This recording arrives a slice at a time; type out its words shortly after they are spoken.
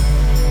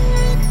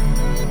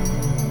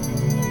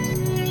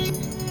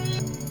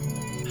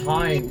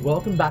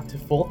welcome back to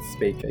Fourth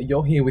Speaker.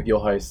 You're here with your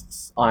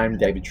hosts. I'm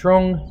David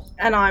Trung.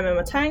 And I'm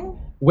Emma Tang.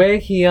 We're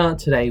here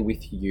today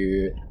with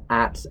you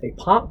at a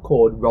park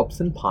called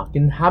Robson Park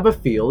in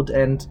Haberfield,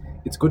 and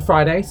it's Good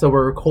Friday, so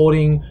we're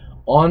recording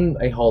on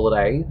a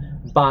holiday,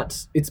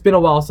 but it's been a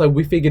while, so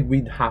we figured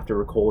we'd have to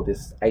record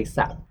this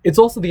ASAP. It's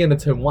also the end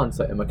of term one,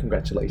 so Emma,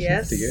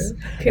 congratulations to you.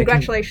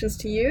 Congratulations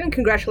to you, and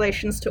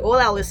congratulations to all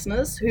our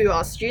listeners who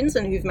are students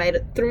and who've made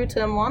it through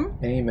term one.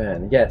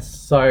 Amen. Yes,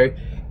 so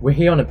we're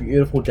here on a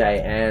beautiful day,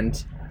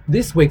 and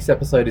this week's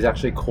episode is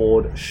actually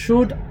called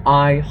Should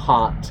I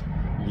Heart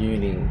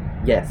Uni?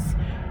 Yes,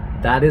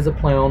 that is a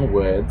play on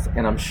words,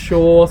 and I'm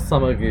sure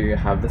some of you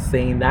have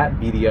seen that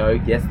video.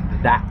 Yes,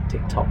 that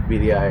TikTok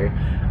video.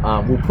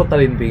 We'll put that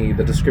in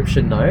the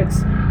description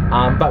notes.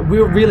 But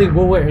we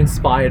were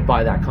inspired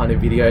by that kind of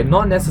video.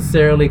 Not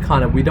necessarily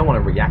we don't want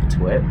to react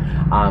to it,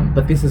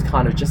 but this is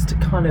kind of just to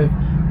kind of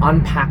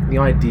unpack the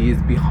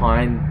ideas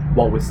behind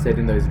what was said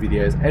in those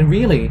videos. And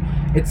really,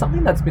 it's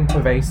something that's been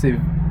pervasive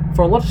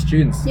for a lot of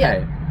students.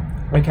 Yeah.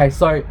 Okay,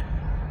 so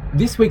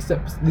this week's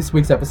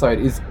episode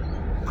is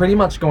pretty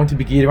much going to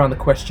be geared around the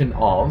question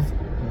of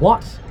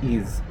what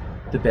is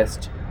the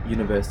best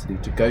university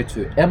to go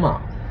to.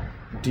 Emma,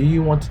 do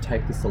you want to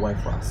take this away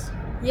for us?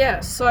 Yeah,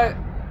 so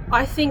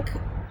I think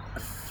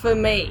for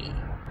me,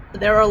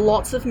 there are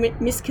lots of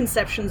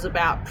misconceptions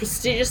about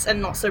prestigious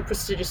and not so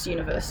prestigious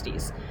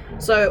universities.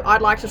 So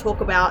I'd like to talk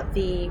about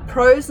the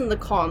pros and the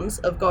cons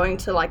of going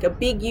to like a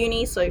big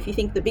uni. So if you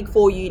think the big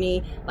four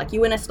uni, like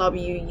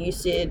UNSW,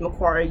 USyd,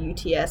 Macquarie,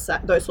 UTS,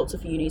 those sorts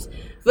of unis,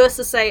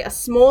 versus say a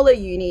smaller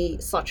uni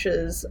such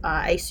as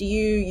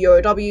ACU,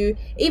 UOW,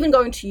 even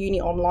going to uni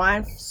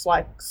online,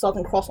 like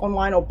Southern Cross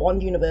Online or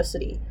Bond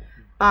University.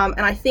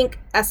 And I think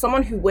as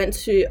someone who went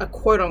to a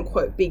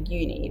quote-unquote big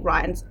uni,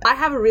 right, and I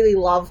have a really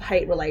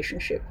love-hate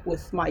relationship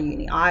with my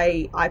uni.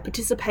 I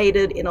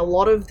participated in a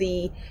lot of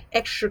the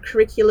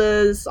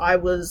extracurriculars. I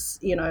was,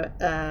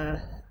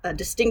 a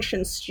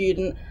distinction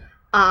student.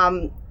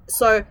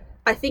 So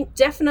I think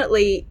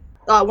definitely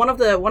one of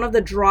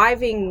the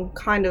driving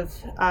kind of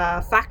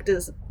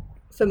factors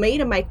for me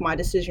to make my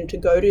decision to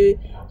go to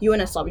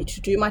UNSW to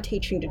do my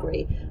teaching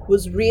degree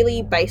was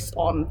really based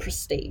on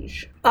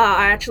prestige.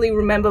 I actually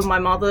remember my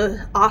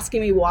mother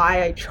asking me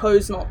why I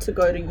chose not to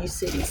go to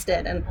USyd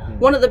instead. And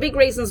one of the big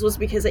reasons was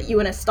because at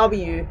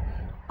UNSW,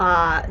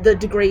 the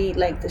degree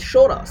length is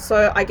shorter.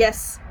 So I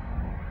guess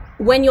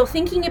when you're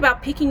thinking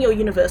about picking your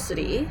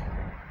university,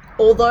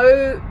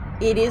 although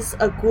it is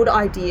a good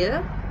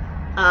idea,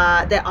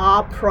 there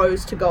are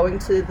pros to going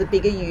to the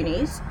bigger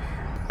unis.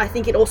 I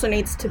think it also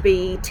needs to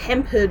be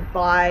tempered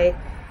by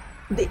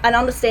an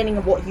understanding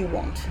of what you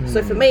want.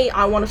 So for me,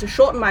 I wanted to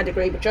shorten my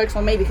degree, but joke's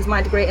on me because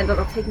my degree ended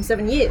up taking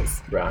 7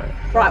 years. Right.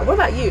 What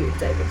about you,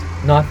 David?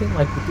 No, I think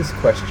with this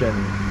question,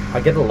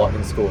 I get a lot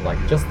in school. Like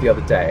just the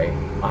other day,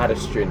 I had a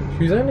student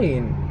who's only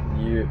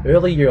in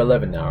early year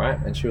 11 now, right?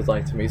 And she was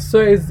like to me, so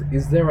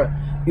is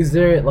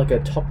there like a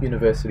top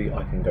university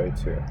I can go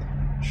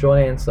to? Short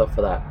answer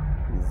for that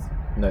is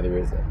no, there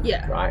isn't.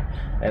 Yeah. Right?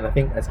 And I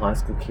think as high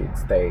school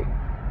kids,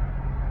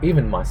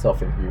 even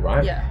myself and you,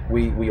 right? Yeah.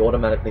 We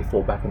automatically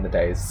fall back in the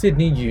days.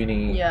 Sydney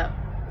Uni. Yeah.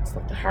 It's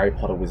like the Harry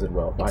Potter Wizard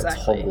World, right?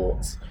 Exactly. It's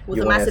Hogwarts. With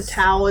the massive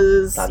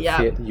towers. That's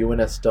it.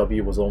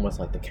 UNSW was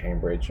almost like the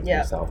Cambridge of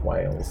New South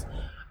Wales.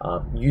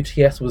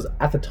 UTS was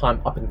at the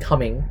time up and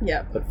coming,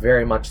 but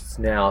very much it's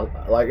now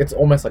it's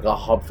almost like a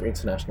hub for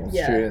international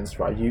students,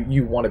 right?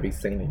 You want to be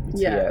seen at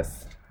UTS. Yeah.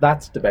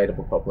 That's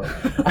debatable, probably.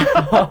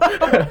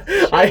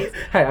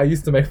 I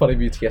used to make fun of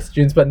UTS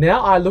students, but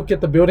now I look at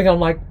the building, I'm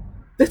like,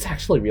 it's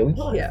actually really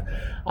nice. Yeah.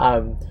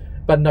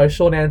 But no,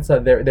 short answer,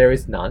 there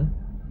is none.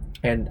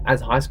 And as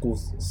high school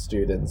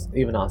students,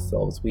 even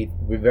ourselves, we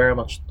very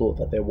much thought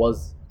that there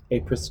was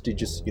a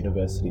prestigious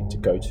university to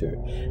go to.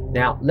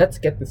 Now, let's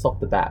get this off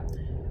the bat.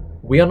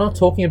 We are not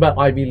talking about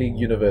Ivy League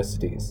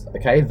universities,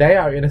 okay? They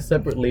are in a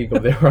separate league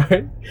of their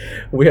own.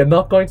 We are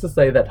not going to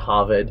say that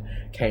Harvard,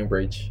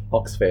 Cambridge,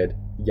 Oxford,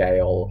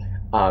 Yale,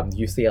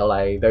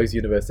 UCLA, those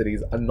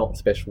universities are not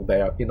special.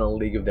 They are in a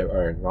league of their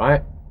own,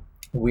 right?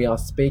 We are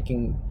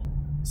speaking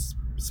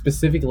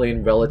specifically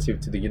in relative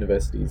to the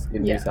universities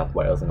in New South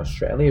Wales and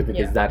Australia,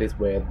 because that is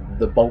where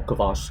the bulk of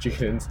our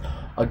students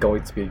are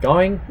going to be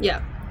going.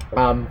 Yeah.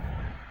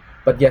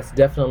 But yes,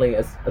 definitely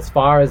as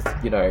far as,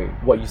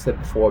 what you said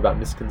before about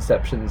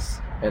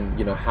misconceptions and,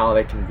 how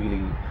they can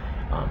really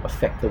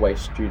affect the way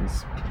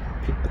students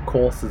pick the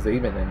courses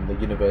even and the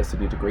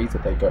university degrees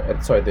that they go,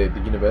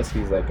 the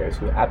universities they go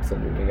to,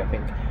 absolutely. I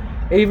think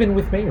even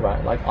with me,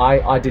 right, like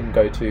I didn't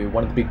go to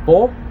one of the big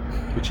four,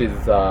 which is,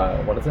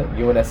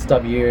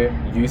 UNSW,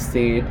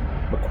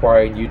 USyd,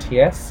 Macquarie, and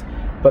UTS.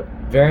 But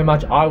very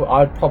much,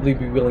 I'd probably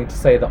be willing to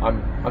say that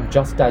I'm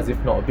just as,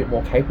 if not a bit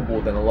more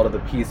capable than a lot of the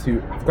peers who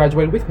have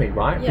graduated with me,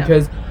 right? Yeah.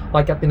 Because,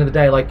 at the end of the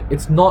day,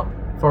 it's not,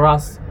 for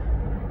us,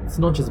 it's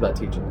not just about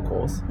teaching the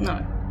course.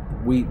 No.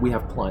 We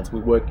have clients.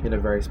 We work in a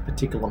very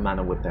particular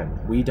manner with them.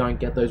 We don't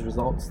get those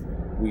results.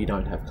 We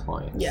don't have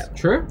clients. Yeah.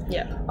 True?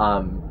 Yeah.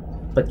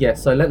 But yeah,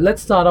 so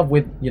let's start off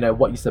with,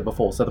 what you said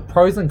before. So the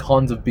pros and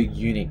cons of big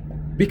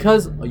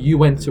because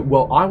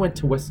I went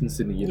to Western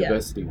Sydney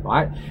University,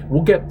 right?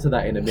 We'll get to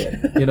that in a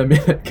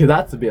minute, because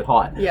that's a bit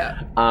hot.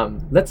 Yeah.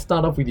 Let's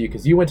start off with you,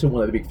 because you went to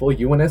one of the big four,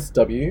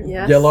 UNSW,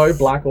 Yes. yellow,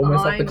 black,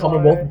 almost like the know.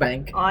 Commonwealth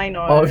Bank I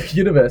know. of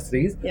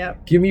universities. Yeah.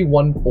 Give me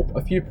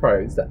a few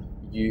pros that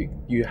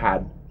you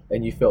had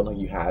and you felt like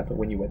you had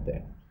when you went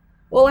there.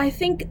 Well, I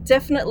think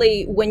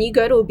definitely when you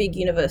go to a big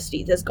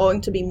university, there's going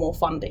to be more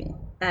funding.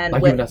 And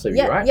Like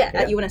UNSW, right? Yeah,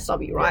 at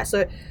UNSW, right?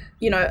 So,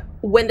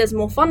 when there's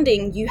more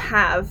funding, you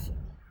have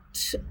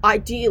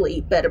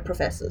ideally better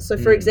professors. So,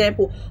 for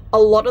example, a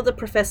lot of the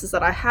professors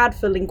that I had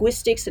for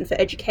linguistics and for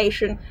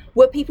education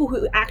were people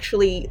who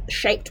actually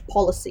shaped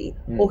policy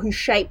or who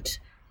shaped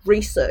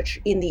research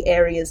in the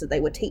areas that they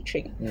were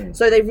teaching.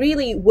 So they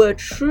really were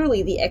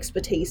truly the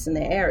expertise in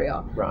their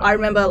area. Right. I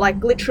remember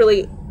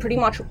literally pretty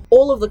much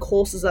all of the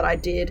courses that I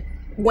did,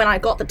 when I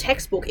got the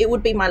textbook, it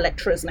would be my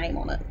lecturer's name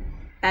on it.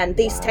 And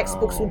these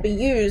textbooks would be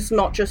used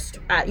not just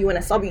at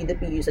UNSW, they'd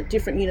be used at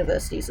different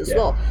universities as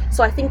well.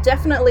 So I think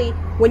definitely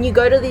when you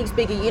go to these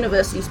bigger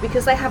universities,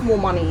 because they have more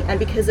money and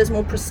because there's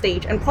more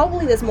prestige and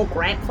probably there's more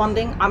grant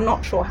funding, I'm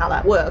not sure how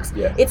that works.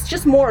 Yeah. It's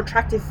just more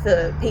attractive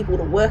for people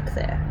to work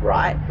there,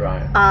 right?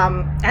 Right.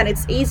 And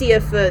it's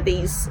easier for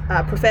these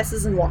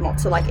professors and whatnot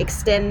to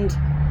extend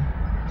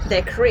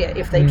their career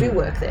if they do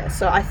work there.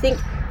 So I think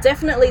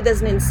definitely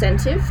there's an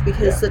incentive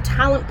because the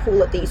talent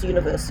pool at these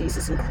universities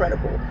is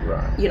incredible.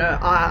 Right.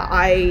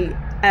 I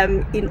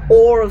am in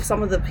awe of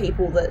some of the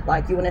people that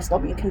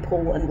UNSW can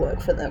pull and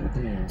work for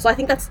them. So I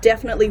think that's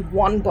definitely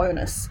one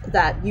bonus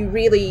that you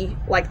really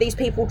these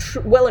people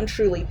well and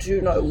truly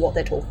do know what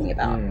they're talking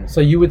about. So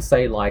you would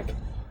say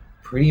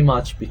pretty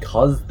much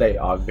because they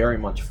are very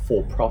much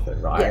for profit,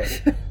 right?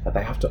 Yes. That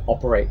they have to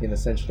operate in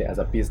essentially as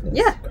a business.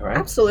 Yeah, correct?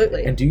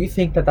 absolutely. And do you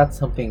think that that's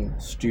something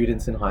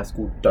students in high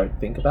school don't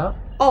think about?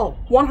 Oh,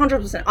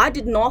 100%. I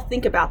did not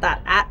think about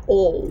that at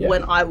all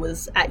when I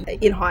was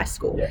in high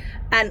school. Yeah.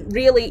 And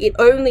really, it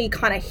only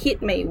kind of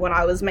hit me when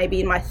I was maybe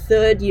in my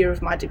third year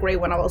of my degree,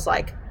 when I was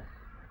like,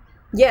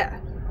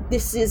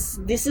 this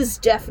is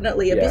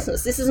definitely a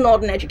business. This is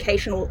not an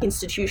educational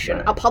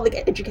institution, a public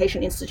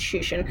education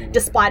institution,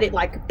 despite it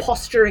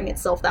posturing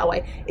itself that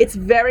way. It's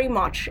very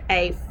much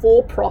a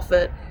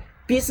for-profit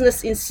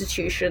business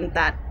institution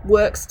that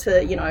works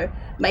to,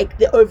 make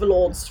the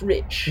overlords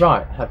rich.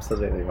 Right,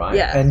 absolutely right.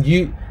 Yeah. And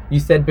you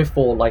said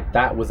before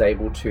that was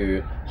able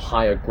to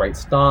hire great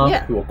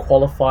staff who are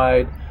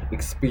qualified,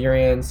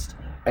 experienced,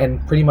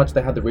 and pretty much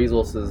they had the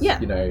resources,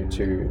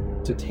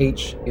 to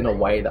teach in a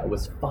way that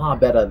was far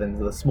better than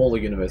the smaller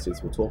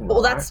universities we're talking about.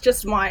 Well, that's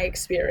just my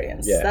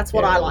experience. Yeah, That's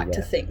what I like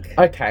to think.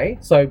 Okay,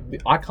 so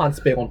I can't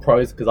speak on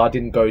pros because I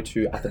didn't go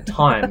to, at the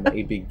time,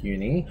 a big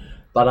uni.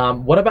 But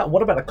what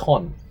about a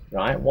con,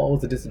 right? What was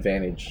the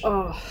disadvantage?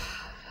 Oh,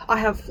 I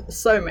have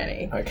so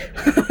many. Okay.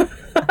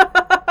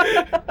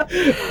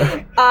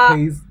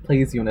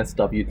 Please,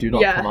 UNSW, do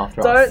not come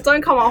after us.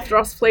 Don't come after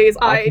us, please.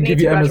 I can need give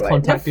to you Emma's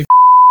graduate. contact.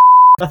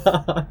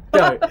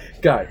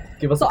 Go.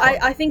 Give us So a con.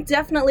 I think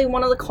definitely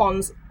one of the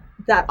cons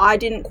that I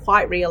didn't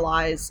quite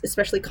realize,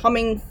 especially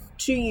coming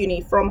to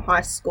uni from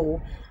high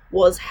school,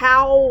 was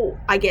how,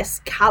 I guess,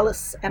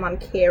 callous and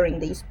uncaring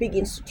these big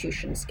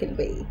institutions can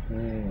be.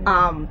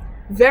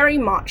 Very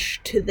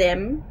much to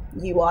them,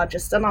 you are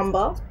just a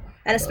number.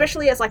 And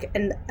especially as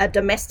a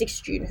domestic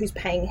student who's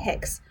paying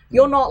HECS,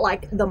 you're not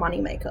the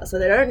moneymaker, so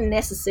they don't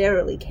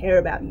necessarily care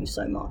about you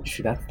so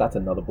much. That's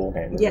another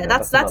ballgame. Yeah,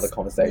 that's another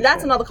conversation.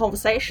 That's another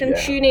conversation.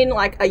 Yeah. Tune in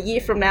a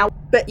year from now.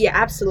 But yeah,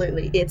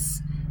 absolutely,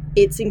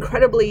 it's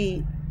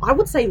incredibly, I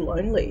would say,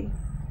 lonely.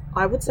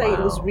 I would say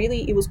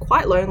it was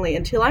quite lonely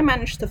until I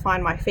managed to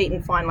find my feet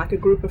and find a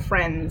group of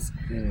friends.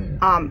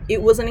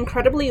 It was an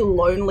incredibly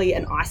lonely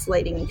and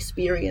isolating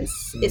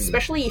experience,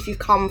 especially if you've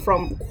come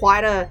from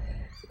quite a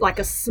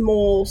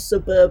small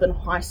suburban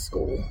high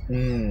school,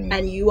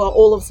 and you are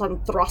all of a sudden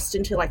thrust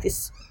into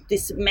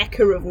this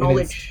mecca of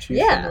knowledge,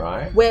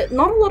 right? Where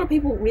not a lot of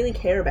people really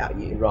care about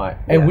you, right?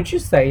 And would you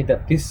say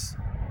that this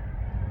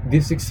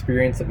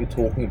experience that you're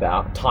talking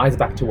about ties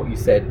back to what you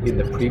said in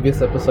the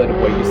previous episode, of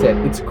where you said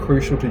it's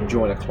crucial to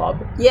join a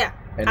club? Yeah,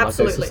 and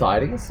absolutely. those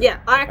societies. Yeah,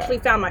 I actually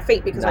found my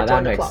feet because I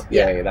joined a club.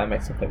 Yeah, that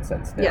makes complete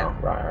sense now. Yeah.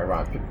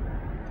 Right.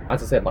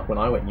 As I said, when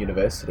I went to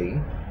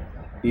university,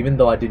 even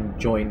though I didn't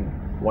join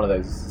one of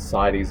those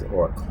societies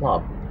or a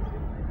club,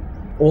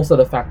 also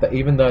the fact that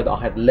even though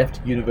I had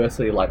left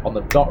university on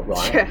the dot,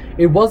 right,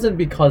 it wasn't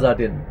because I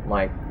didn't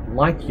like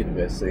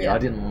university. I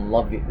didn't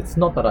love it. It's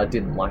not that I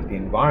didn't like the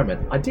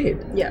environment. I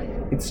did. Yeah.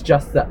 It's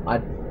just that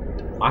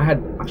I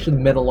had actually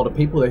met a lot of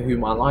people there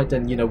whom I liked,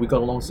 and we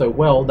got along so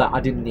well that I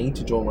didn't need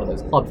to join one of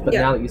those clubs. But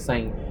now that you're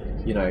saying,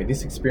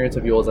 this experience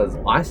of yours as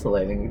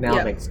isolating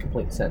now makes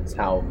complete sense.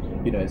 How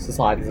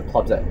societies and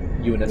clubs at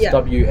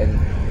UNSW and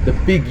the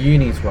big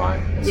unis, right,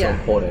 are so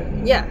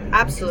important. Yeah,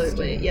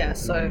 absolutely. Yeah.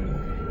 So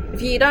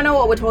if you don't know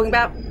what we're talking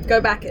about,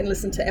 go back and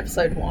listen to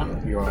episode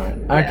 1. You're right.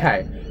 Yeah.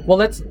 Okay. Well,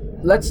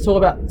 let's talk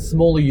about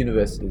smaller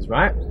universities,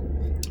 right?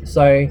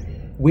 So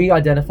we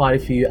identified a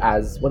few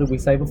as, what did we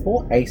say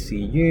before?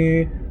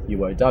 ACU,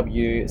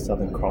 UOW,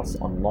 Southern Cross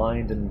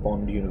Online, and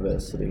Bond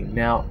University.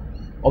 Now,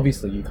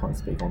 obviously you can't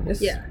speak on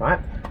this, Yeah. right?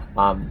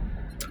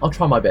 I'll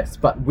try my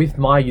best. But with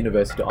my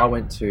university, I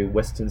went to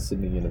Western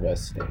Sydney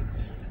University.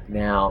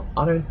 Now,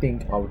 I don't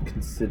think I would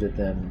consider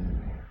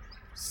them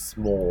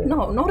small.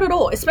 No, not at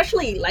all.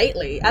 Especially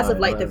lately, as No, of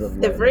late, not as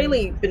of they've lately.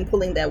 really been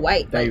pulling their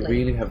weight. They lately.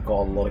 really have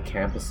got a lot of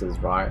campuses,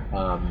 right?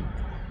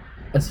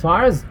 As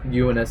far as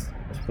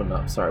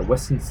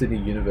Western Sydney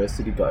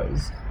University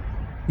goes,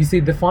 you see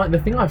the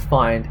thing I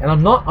find, and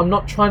I'm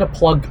not trying to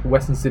plug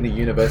Western Sydney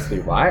University,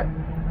 right?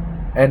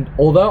 And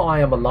although I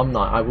am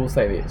alumni, I will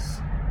say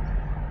this: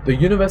 the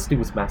university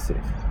was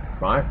massive,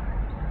 right?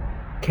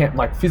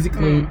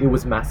 Physically, it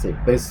was massive.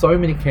 There's so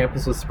many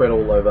campuses spread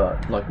all over,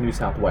 like New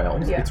South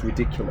Wales. Yeah. It's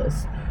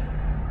ridiculous.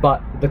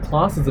 But the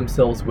classes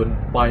themselves were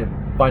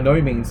by no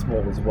means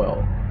small as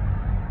well.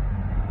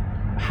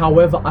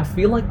 However, I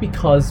feel like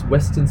because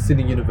Western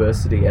Sydney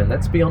University, and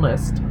let's be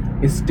honest,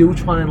 is still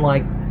trying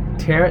to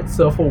tear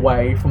itself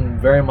away from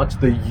very much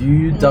the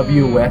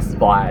UWS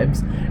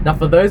vibes. Now,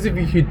 for those of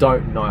you who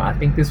don't know, I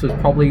think this was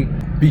probably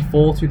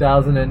before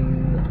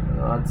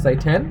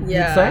 2010.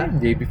 Yeah. You'd say?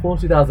 Yeah, before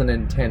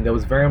 2010, there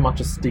was very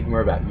much a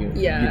stigma about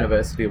Yeah.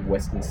 University of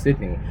Western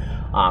Sydney.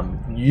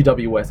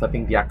 UWS, I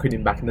think the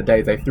acronym back in the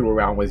days they threw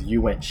around was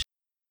 "You went sh-,"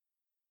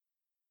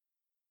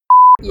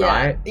 Yeah,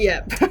 right?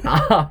 yeah. And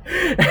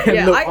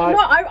Yeah, look,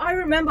 I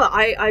remember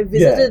I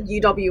visited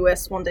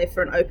UWS one day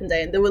for an open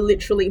day, and there were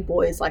literally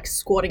boys like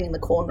squatting in the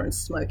corner and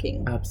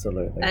smoking,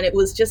 absolutely. and it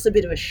was just a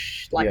bit of a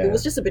Yeah. it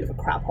was just a bit of a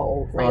crap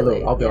hole, Oh, really.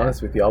 look, I'll be Yeah.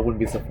 honest with you. I wouldn't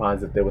be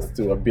surprised if there was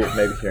still a bit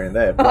maybe here and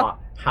there. But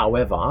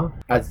however,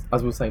 as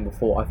we were saying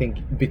before, I think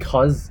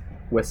because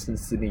Western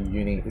Sydney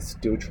Uni is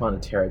still trying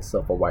to tear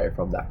itself away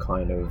from that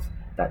kind of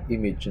that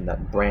image and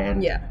that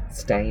brand Yeah.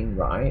 stain,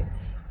 right?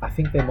 I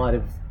think they might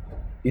have,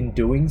 in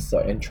doing so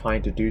and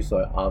trying to do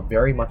so, are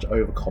very much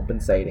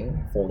overcompensating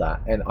for that.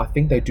 And I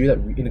think they do that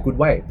in a good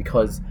way,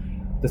 because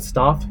the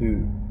staff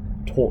who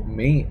taught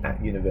me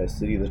at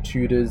university, the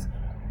tutors,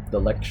 the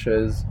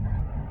lecturers,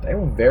 they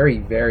were very,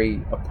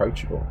 very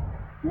approachable.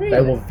 Really?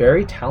 They were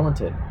very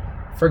talented.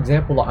 For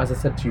example, like, as I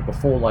said to you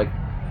before, my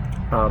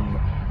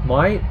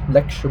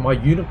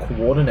unit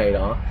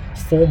coordinator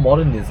for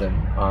modernism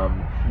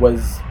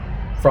was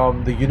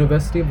from the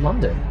University of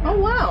London. Oh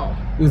wow.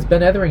 It was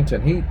Ben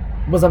Etherington. He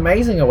was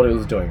amazing at what he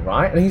was doing,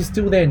 right? And he's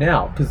still there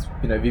now, because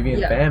Vivian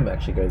Yeah. Pham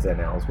actually goes there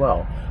now as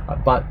well.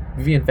 But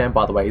Vivian Pham,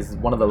 by the way, is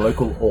one of the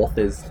local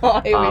authors.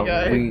 Oh, here we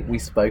go. We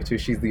spoke to.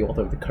 She's the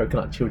author of the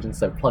Coconut Children,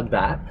 so plug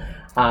that.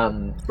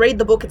 Read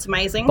the book; it's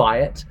amazing. Buy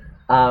it.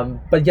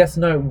 But yes,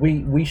 no,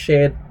 we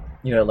shared,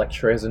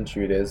 lecturers and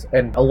tutors,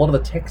 and a lot of the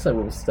texts that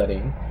we were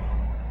studying,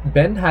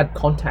 Ben had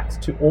contacts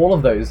to all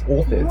of those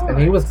authors, and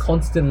he was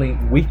constantly,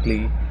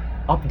 weekly,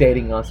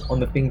 updating us on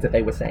the things that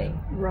they were saying,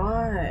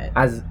 Right.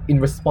 as in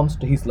response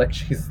to his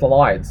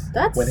slides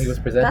when he was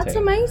presenting. That's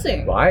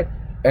amazing. Right?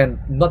 And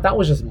that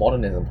was just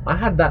modernism. I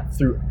had that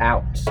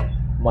throughout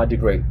my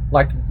degree.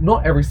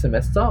 Not every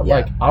semester.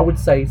 Yeah. I would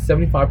say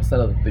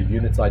 75% of the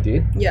units I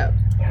did Yeah.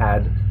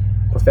 had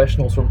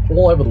professionals from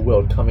all over the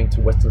world coming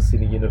to Western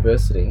Sydney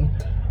University,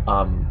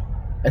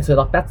 and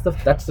so that's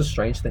the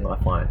strange thing I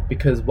find,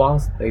 because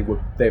whilst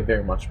they're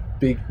very much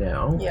big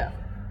now, Yeah.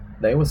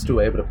 they were still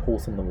able to pull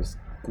some of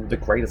the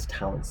greatest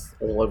talents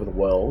all over the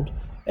world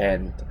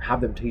and have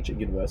them teach at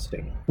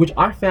university, which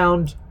I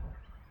found,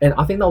 and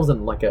I think that was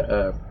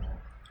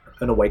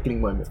an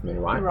awakening moment for me,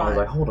 right? I was Right.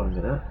 like, hold on a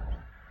minute.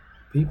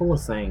 People are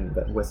saying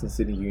that Western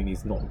Sydney Uni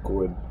is not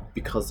good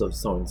because of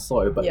so and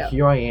so, but Yeah.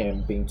 here I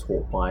am being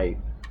taught by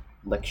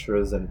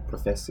lecturers and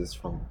professors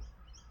from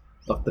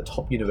the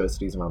top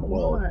universities around the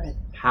world. Right.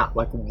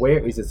 Where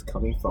is this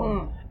coming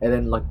from? And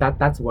then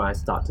that's where I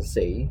start to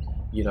see,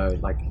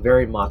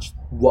 very much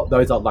what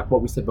those are,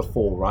 what we said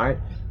before, right?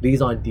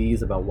 These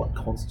ideas about what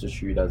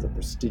constitute as a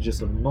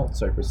prestigious and not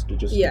so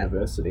prestigious Yeah.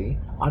 university,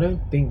 I don't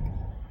think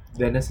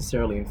they're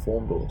necessarily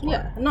informed all the time.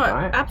 Yeah, no,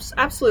 right?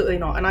 absolutely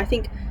not. And I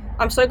think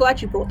I'm so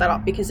glad you brought that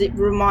up, because it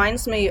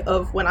reminds me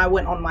of when I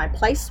went on my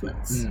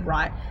placements,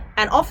 right?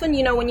 And often,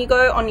 when you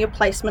go on your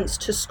placements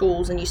to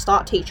schools and you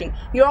start teaching,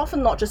 you're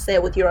often not just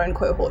there with your own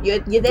cohort.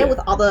 You're there with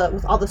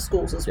other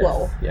schools as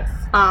well. Yes.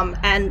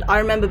 And I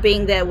remember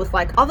being there with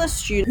other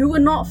students who were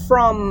not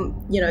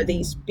from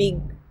these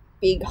big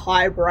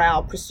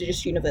highbrow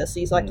prestigious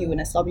universities like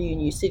UNSW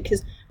and USyd,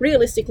 because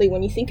realistically,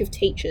 when you think of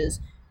teachers,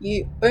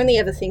 you only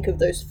ever think of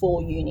those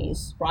 4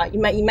 unis, right?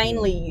 You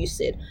mainly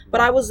USyd,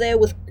 but I was there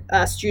with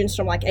students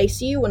from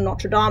ACU and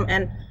Notre Dame,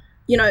 and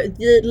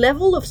the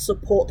level of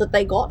support that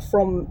they got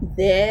from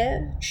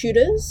their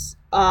tutors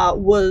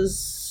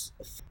was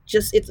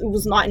just it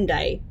was night and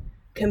day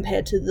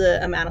compared to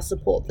the amount of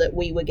support that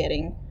we were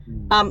getting,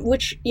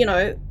 which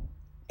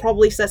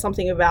probably says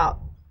something about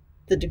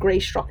the degree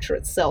structure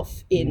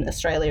itself in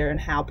Australia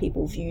and how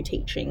people view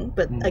teaching.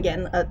 But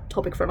again, a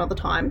topic for another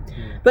time.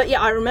 But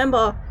yeah, I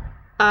remember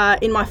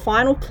in my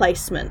final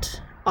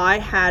placement, I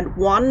had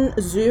one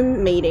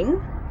Zoom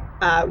meeting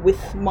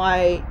with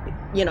my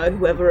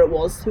whoever it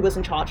was who was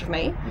in charge of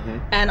me,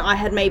 and I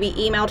had maybe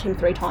emailed him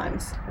 3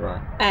 times.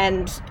 Right.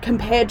 And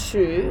compared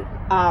to,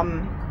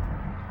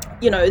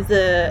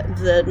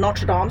 the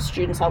Notre Dame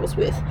students I was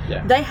with,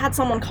 they had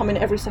someone come in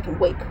every second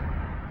week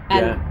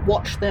and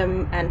watch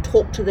them and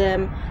talk to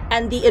them,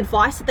 and the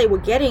advice that they were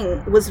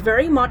getting was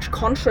very much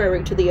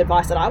contrary to the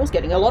advice that I was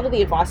getting. A lot of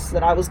the advice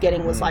that I was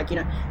getting was like,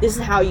 this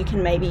is how you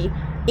can maybe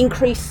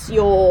increase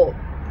your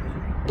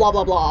blah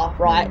blah blah,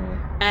 right?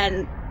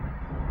 And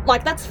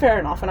like, that's fair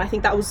enough, and I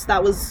think that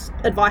was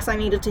advice I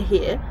needed to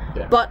hear.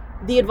 But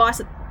the advice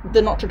that the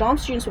Notre Dame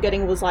students were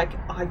getting was like,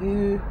 are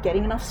you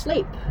getting enough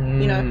sleep?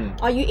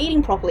 Are you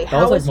eating properly?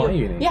 How was your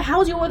uni?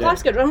 How's your work life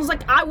schedule? And I was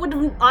like,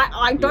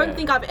 I don't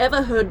think I've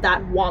ever heard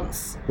that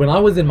once. When I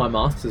was in my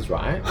master's,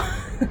 right,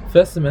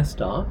 first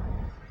semester,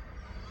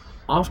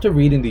 after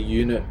reading the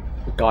unit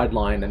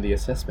guideline and the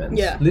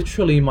assessments,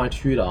 literally my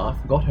tutor, I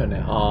forgot her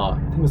name, I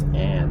think it was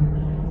Anne.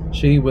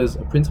 She was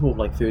a principal of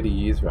like 30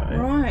 years, right?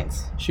 Right.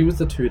 She was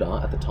the tutor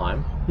at the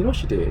time. You know what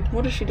she did?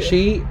 What did she do?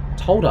 She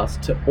told us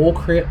to all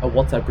create a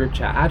WhatsApp group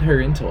chat, add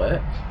her into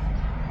it,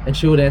 and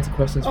she would answer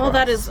questions for us. Oh,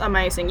 that is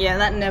amazing. Yeah,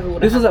 that never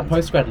would have This was at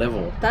happened. postgrad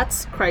level.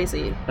 That's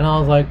crazy. And I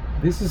was like,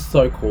 this is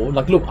so cool.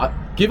 Like, look,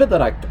 given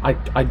that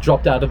I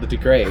dropped out of the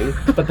degree,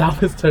 but that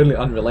was totally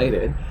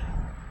unrelated.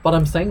 But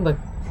I'm saying, like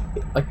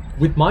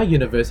with my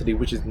university,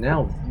 which is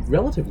now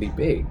relatively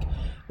big,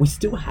 we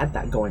still had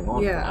that going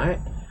on, right?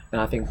 And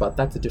I think, but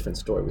that's a different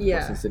story with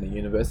Western Sydney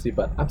University.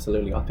 But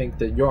absolutely, I think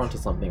that you're onto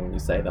something when you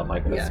say that,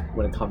 like,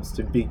 when it comes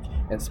to big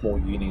and small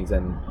unis,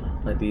 and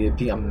like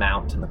the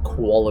amount and the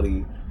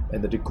quality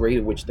and the degree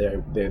to which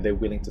they're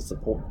willing to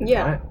support them,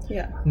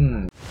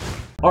 right?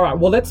 All right,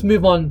 well, let's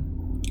move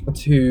on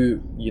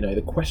to,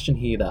 the question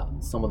here that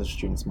some of the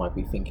students might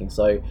be thinking.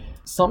 So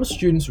some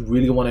students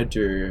really want to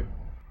do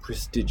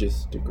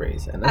prestigious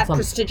degrees, and that's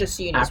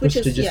prestigious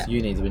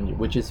unis,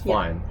 which is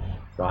fine,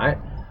 right?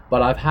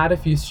 But I've had a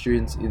few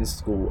students in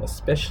school,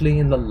 especially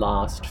in the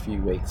last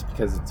few weeks,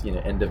 because it's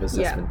end of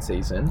assessment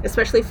season.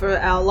 Especially for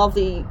our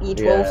lovely Year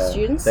 12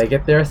 students. They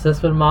get their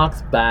assessment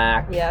marks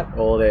back,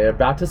 or they're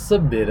about to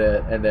submit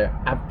it, and they're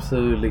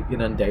absolutely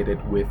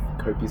inundated with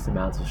copious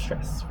amounts of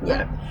stress.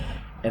 Right?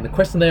 And the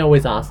question they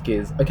always ask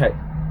is, okay,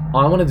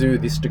 I want to do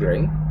this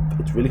degree.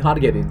 It's really hard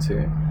to get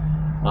into,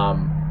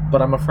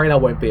 but I'm afraid I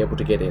won't be able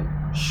to get in.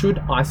 Should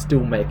I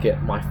still make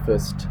it my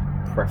first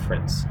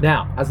preference?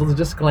 Now, as a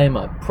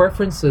disclaimer,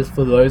 preferences,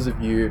 for those of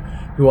you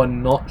who are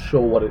not sure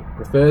what it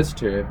refers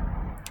to,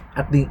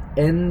 at the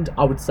end,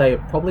 I would say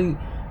probably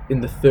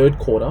in the 3rd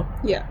quarter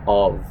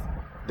of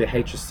the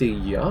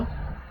HSC year,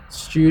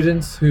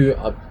 students who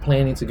are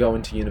planning to go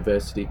into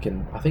university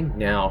can, I think,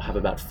 now have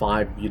about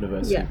 5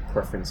 university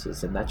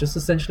preferences, and that just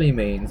essentially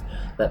means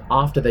that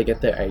after they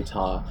get their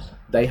ATAR,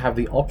 they have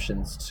the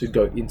options to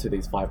go into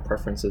these 5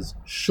 preferences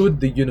should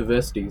the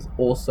universities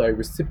also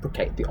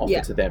reciprocate the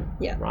offer to them,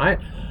 right?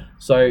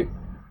 So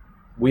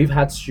we've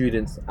had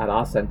students at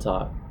our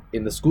centre,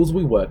 in the schools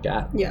we work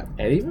at, and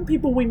even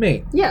people we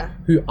meet,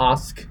 who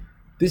ask,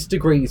 this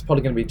degree is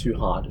probably going to be too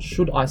hard.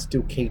 Should I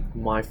still keep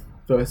my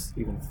first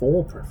even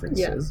 4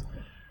 preferences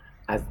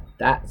as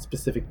that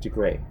specific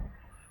degree?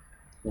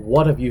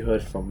 What have you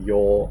heard from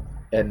your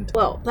end?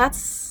 Well,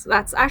 that's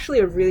actually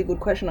a really good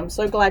question. I'm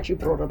so glad you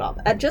brought it up.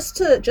 Just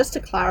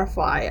to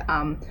clarify,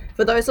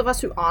 for those of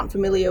us who aren't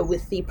familiar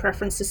with the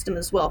preference system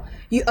as well,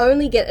 you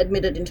only get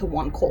admitted into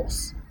one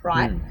course,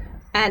 right?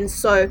 And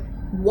so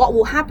what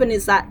will happen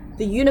is that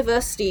the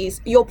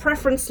universities, your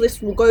preference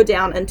list will go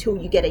down until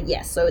you get a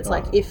yes. So it's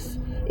like if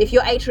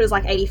your ATAR is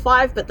like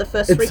 85, but the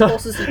first 3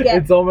 courses you get...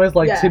 It's almost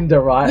like Tinder,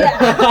 right?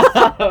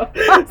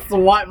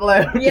 Swipe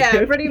left.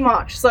 Yeah, pretty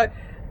much. So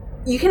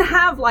you can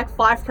have like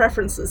 5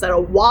 preferences that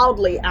are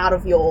wildly out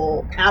of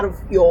your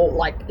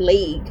like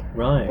league,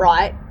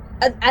 right?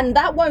 And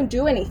that won't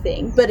do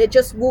anything, but it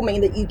just will mean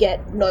that you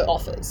get no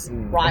offers,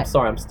 right? I'm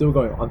sorry,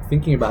 I'm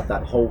thinking about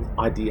that whole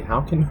idea.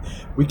 How can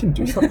we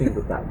do something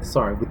with that?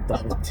 Sorry, with the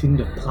whole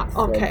Tinder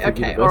platform.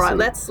 Okay, all right.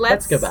 Let's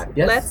go back.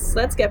 Yes,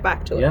 let's get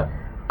back to it.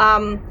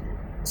 Yeah.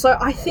 So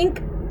I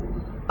think,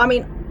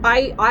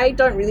 I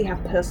don't really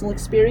have personal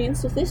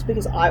experience with this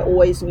because I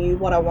always knew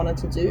what I wanted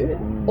to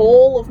do.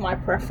 All of my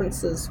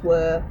preferences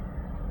were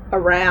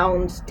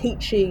around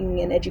teaching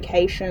and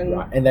education.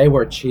 Right. And they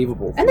were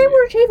achievable.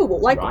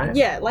 Like,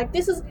 like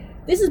this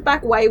is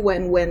back way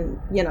when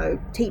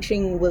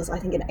teaching was, I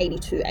think, an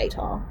 82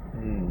 ATAR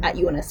at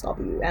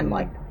UNSW, and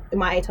like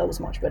my ATAR was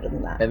much better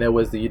than that. And there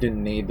was you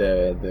didn't need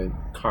the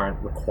current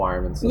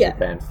requirements of the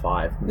band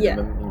 5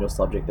 minimum in your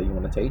subject that you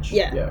want to teach.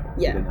 You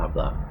didn't have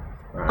that.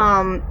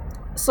 Right.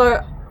 So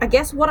I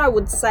guess what I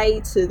would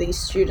say to these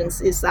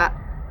students is that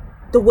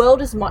the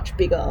world is much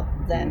bigger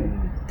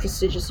than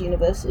prestigious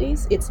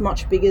universities. It's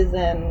much bigger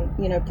than,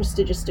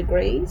 prestigious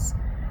degrees.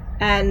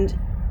 And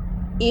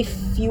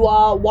if you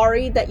are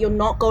worried that you're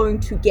not going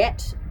to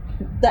get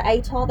the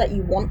ATAR that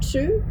you want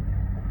to,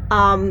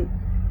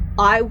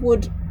 I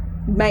would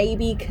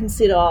maybe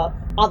consider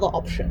other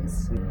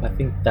options. I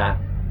think that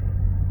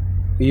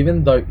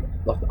even though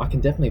like I can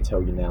definitely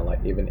tell you now, like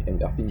even,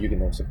 and I think you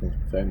can also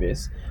confirm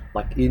this,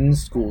 like in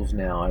schools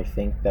now, I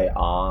think they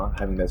are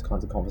having those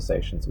kinds of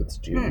conversations with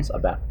students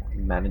about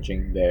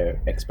managing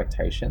their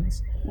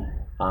expectations.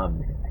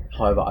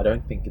 However, I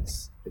don't think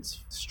it's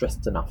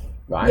stressed enough,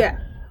 right? Yeah.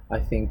 I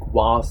think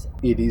whilst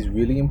it is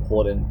really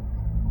important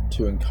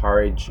to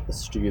encourage a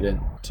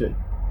student to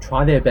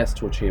try their best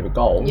to achieve a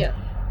goal, Yeah.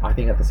 I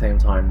think at the same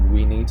time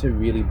we need to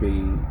really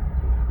be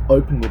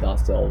open with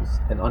ourselves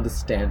and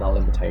understand our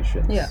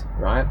limitations. Yeah.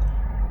 Right?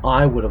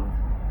 I would have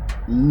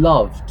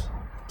loved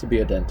to be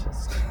a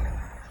dentist.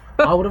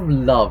 I would have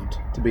loved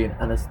to be an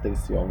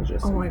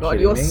anesthesiologist. Oh my Are you god,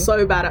 kidding you're me?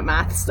 so bad at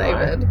maths,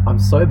 David. Right? I'm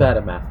so bad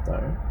at math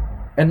though.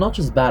 And not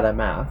just bad at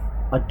math,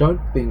 I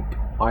don't think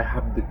I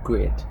have the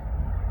grit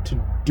to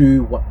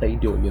do what they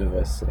do at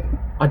university.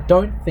 I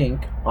don't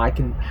think I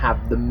can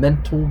have the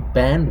mental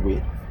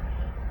bandwidth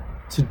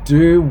to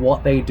do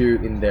what they do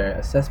in their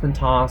assessment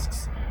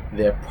tasks,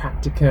 their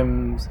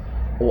practicums,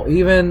 or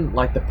even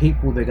like the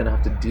people they're going to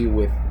have to deal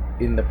with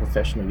in the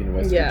professional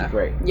university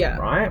degree. Yeah.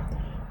 Right?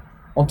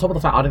 On top of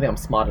the fact, I don't think I'm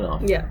smart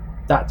enough. Yeah.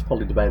 That's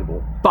probably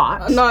debatable.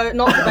 But... No,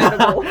 not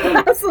debatable.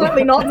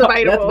 Absolutely not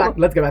debatable.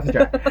 Let's go back to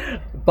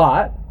track.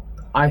 But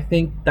I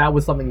think that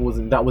was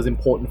something that was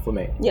important for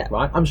me. Yeah.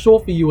 Right? I'm sure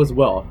for you as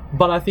well.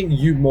 But I think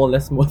you more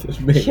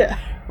than me. Yeah.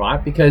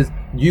 Right? Because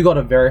you got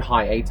a very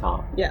high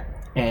ATAR. Yeah.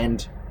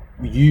 And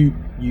you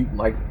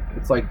like,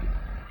 it's like,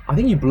 I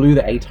think you blew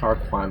the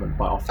ATAR requirement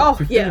by off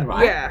 15,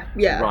 right?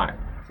 Yeah.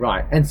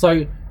 Right. And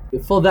so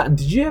for that,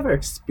 did you ever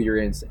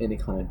experience any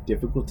kind of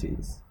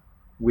difficulties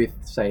with,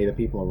 say, the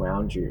people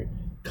around you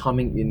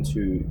coming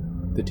into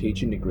the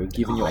teaching degree,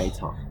 given your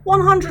ATAR?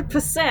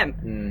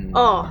 100%.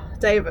 Oh,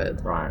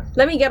 David. Right.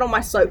 Let me get on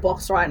my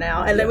soapbox right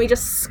now and let me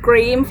just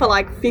scream for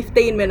like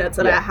 15 minutes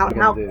about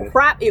how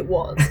crap it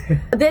was.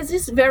 There's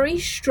this very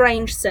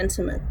strange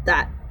sentiment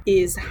that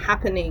is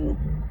happening,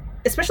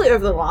 especially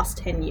over the last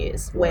 10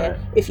 years, where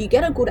if you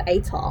get a good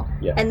ATAR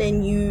and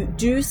then you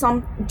do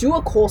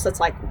a course that's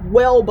like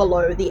well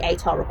below the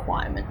ATAR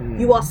requirement,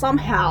 you are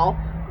somehow,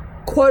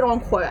 quote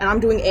unquote, and I'm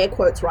doing air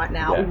quotes right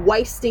now,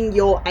 wasting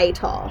your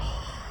ATAR.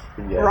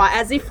 Yes. Right,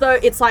 as if though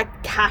it's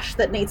like cash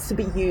that needs to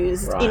be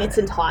used in its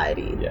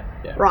entirety.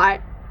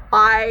 Right.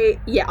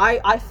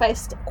 I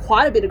faced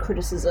quite a bit of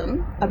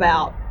criticism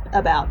about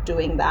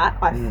doing that.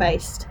 I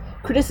faced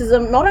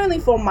criticism not only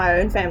from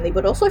my own family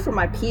but also from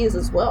my peers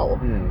as well,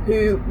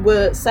 who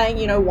were saying,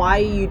 you know, why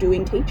are you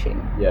doing teaching?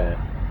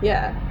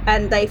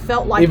 And they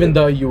felt like, even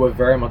though you were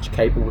very much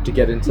capable to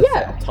get into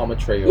say,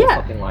 optometry or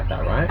something like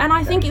that, right? And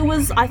I think it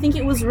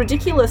was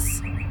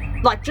ridiculous,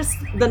 like just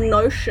the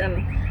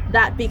notion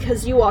that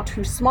because you are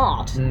too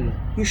smart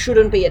you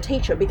shouldn't be a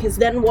teacher, because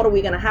then what are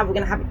we going to have? We're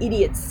going to have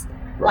idiots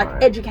like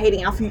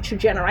educating our future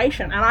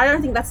generation, and I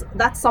don't think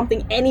that's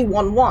something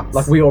anyone wants.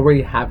 Like, we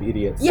already have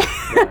idiots.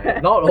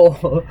 Right? Not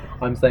all.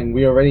 I'm saying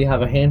we already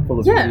have a handful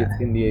of idiots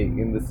in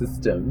the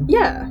system.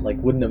 Like,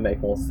 wouldn't it make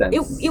more sense?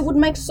 It would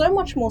make so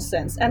much more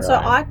sense. And so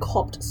I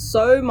copped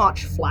so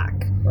much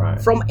flack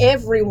from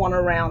everyone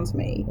around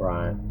me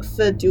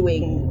for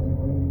doing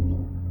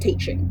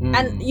teaching.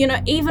 And, you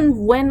know,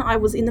 even when I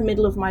was in the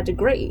middle of my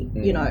degree,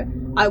 you know,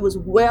 I was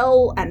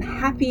well and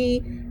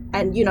happy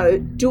and, you know,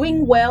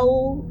 doing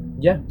well.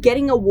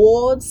 Getting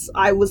awards.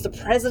 I was the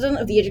president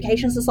of the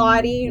Education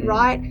Society,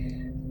 right?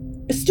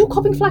 Still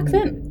copping flack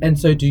then. And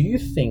so do you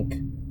think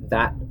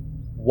that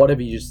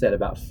whatever you just said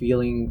about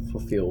feeling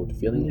fulfilled,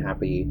 feeling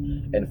happy,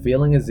 and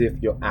feeling as if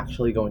you're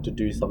actually going to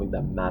do something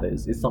that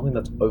matters is something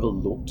that's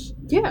overlooked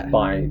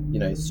by, you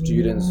know,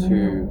 students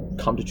who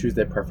come to choose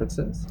their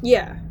preferences?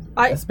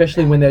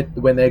 Especially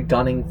when they're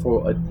gunning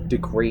for a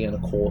degree in a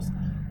course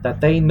that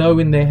they know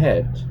in their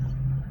head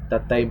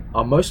that they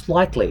are most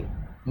likely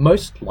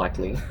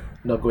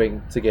not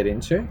going to get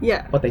into,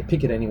 but they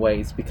pick it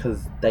anyways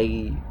because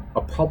they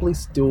are probably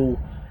still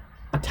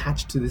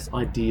attached to this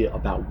idea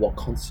about what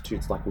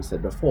constitutes, like we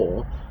said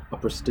before, a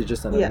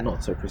prestigious and a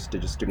not so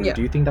prestigious degree.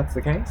 Do you think that's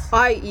the case?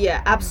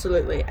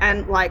 Absolutely.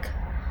 And like,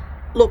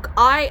 look,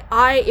 I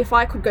if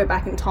I could go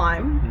back in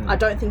time, I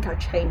don't think I'd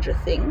change a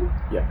thing.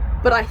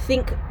 But I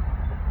think,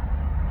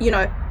 you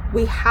know,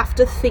 we have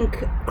to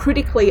think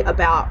critically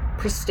about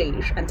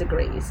prestige and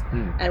degrees,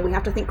 and we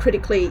have to think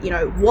critically, you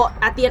know, what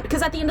at the end,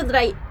 because at the end of the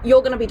day,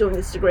 you're going to be doing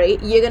this degree,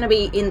 you're going to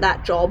be in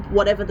that job,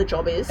 whatever the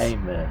job is.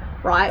 Amen.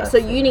 Right? That's so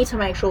you need to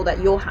make sure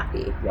that you're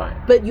happy. Right.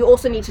 But you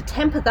also need to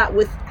temper that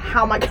with,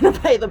 how am I going to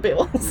pay the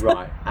bills?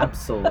 Right.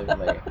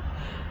 Absolutely.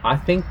 I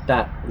think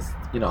that is,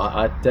 you know,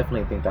 I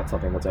definitely think that's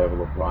something that's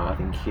overlooked, right? I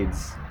think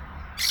kids,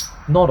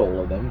 not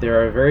all of them,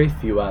 there are very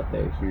few out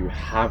there who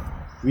have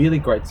really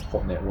great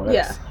support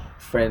networks,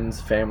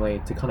 friends,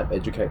 family, to kind of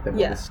educate them on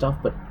this stuff.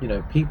 But, you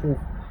know, people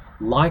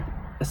like,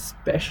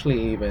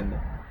 especially even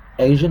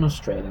Asian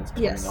Australians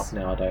coming up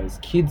nowadays,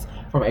 kids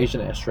from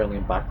Asian and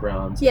Australian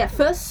backgrounds.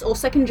 First or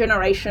second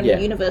generation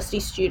university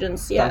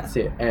students. That's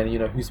it. And, you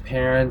know, whose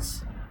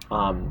parents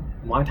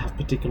might have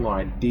particular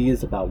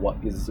ideas about what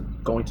is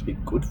going to be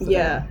good for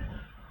them.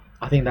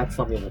 I think that's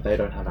something that they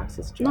don't have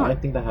access to. No. I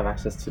don't think they have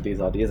access to these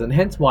ideas, and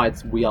hence why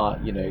we are,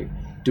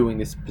 doing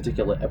this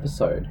particular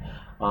episode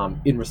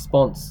in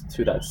response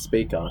to that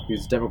speaker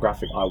whose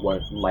demographic I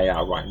won't lay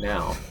out right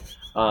now.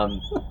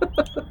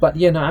 But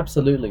yeah, no,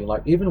 absolutely.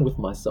 Like, even with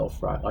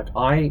myself, right? Like,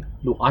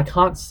 I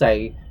can't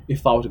say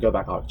if I were to go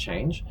back, I would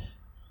change.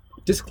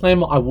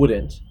 Disclaimer: I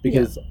wouldn't,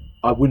 because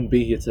I wouldn't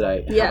be here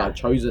today had I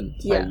chosen,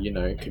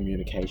 say,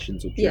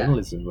 communications or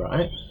journalism,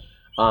 right?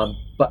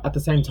 But at the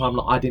same time,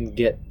 like, I didn't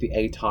get the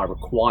ATAR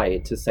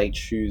required to, say,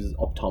 choose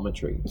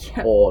optometry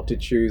or to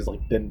choose,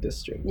 like,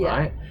 dentistry,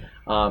 right?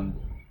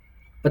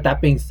 But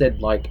that being said,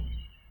 like,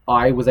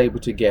 I was able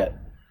to get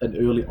an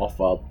early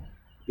offer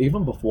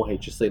even before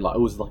HSC. Like, it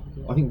was like,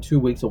 I think 2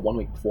 weeks or 1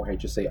 week before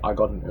HSC, I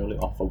got an early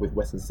offer with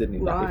Western Sydney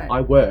that if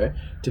I were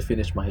to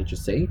finish my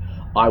HSC,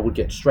 I would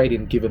get straight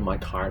in given my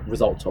current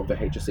results of the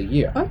HSC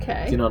year.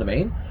 Okay. Do you know what I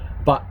mean?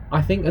 But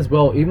I think as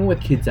well, even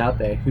with kids out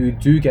there who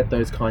do get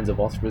those kinds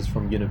of offers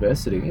from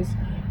universities,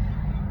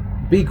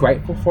 be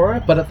grateful for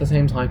it, but at the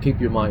same time,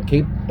 keep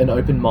an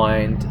open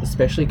mind,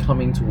 especially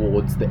coming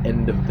towards the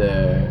end of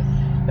the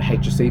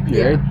HSC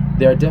period. Yeah.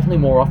 There are definitely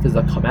more offers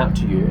that come out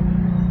to you.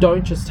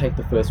 Don't just take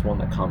the first one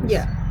that comes.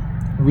 Yeah.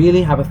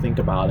 Really have a think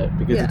about it,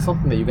 because it's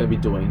something that you're going to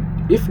be doing,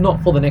 if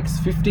not for the next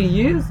 50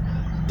 years,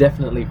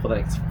 definitely for the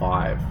next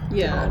 5. Yeah.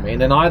 You know what I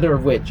mean? And either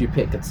of which you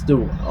pick, it's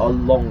still a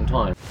long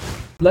time.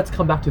 Let's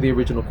come back to the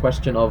original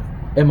question of,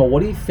 Emma,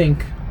 what do you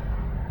think?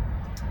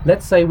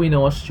 Let's say we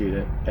know a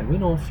student, and we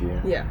know a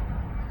few,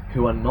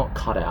 who are not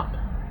cut out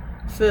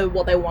for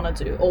what they want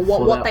to do, or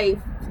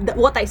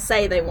what they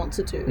say they want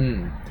to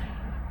do.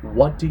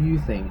 What do you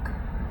think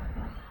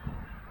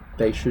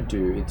they should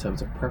do in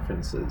terms of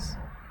preferences?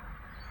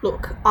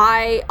 Look,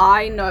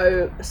 I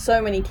know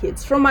so many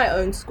kids from my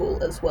own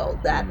school as well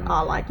that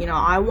are like,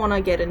 I want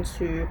to get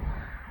into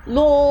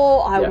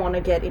law, I want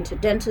to get into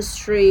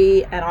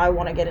dentistry, and I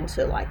want to get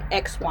into like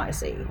X, Y,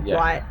 Z,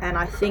 right? And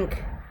I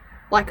think,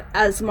 like,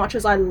 as much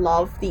as I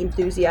love the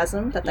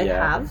enthusiasm that they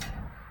have,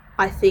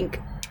 I think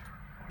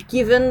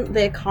given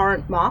their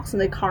current marks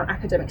and their current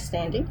academic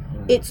standing,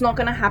 it's not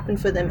going to happen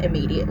for them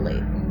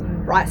immediately,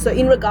 right? So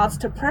in regards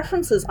to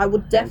preferences, I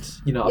would I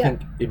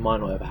think it might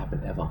not ever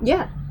happen ever.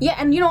 Yeah,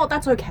 and you know what?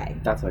 That's okay.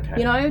 That's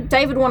okay.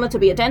 David wanted to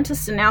be a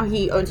dentist, and now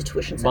he owns a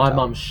tuition center. My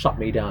mum shut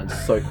me down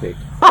so quick.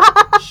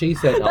 She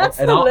said, That's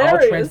I'll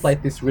hilarious.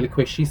 translate this really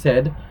quick. She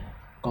said,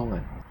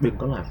 and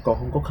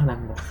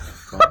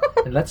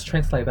let's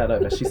translate that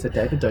over. She said,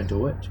 David, don't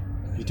do it.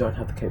 You don't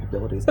have the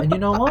capabilities. And you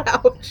know what?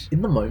 Ouch.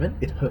 In the moment,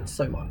 it hurt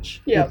so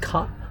much. Yep. It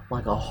cut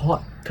like a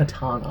hot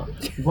katana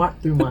right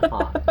through my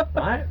heart,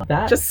 right?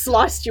 That Just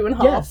sliced you in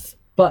half. Yes,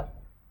 but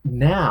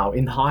now,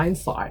 in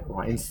hindsight,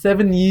 right, in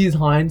 7 years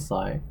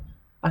hindsight,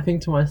 I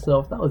think to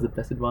myself, that was the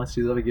best advice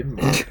she's ever given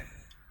me.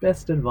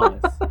 Best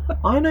advice.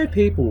 I know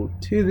people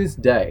to this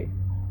day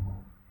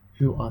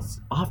who are,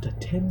 after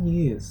 10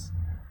 years,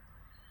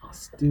 are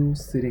still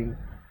sitting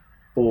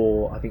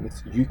for, I think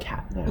it's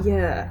UCAT now.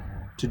 Yeah.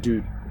 To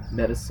do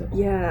medicine.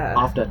 Yeah.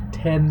 After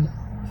 10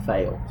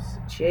 fails.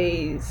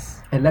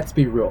 Jeez. And let's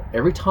be real,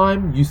 every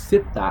time you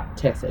sit that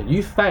test and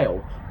you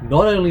fail,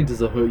 not only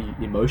does it hurt you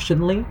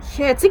emotionally,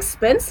 Yeah, it's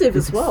expensive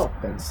as well.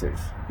 Expensive.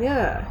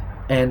 Yeah.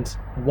 And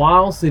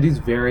whilst it is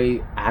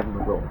very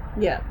admirable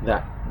Yeah.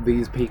 that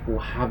these people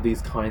have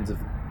these kinds of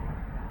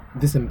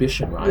this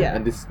ambition, right? Yeah.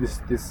 And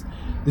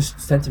this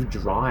sense of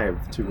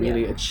drive to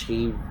really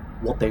achieve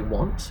what they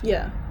want.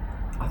 Yeah.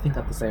 I think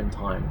at the same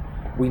time,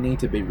 we need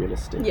to be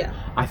realistic. Yeah.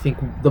 I think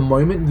the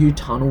moment you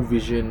tunnel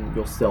vision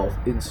yourself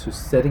into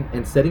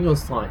setting your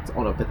sights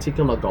on a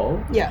particular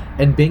goal,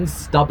 and being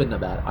stubborn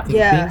about it, I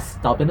think being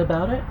stubborn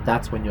about it,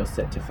 that's when you're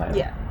set to fail.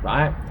 Yeah.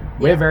 Right?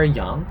 We're very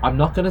young. I'm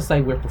not going to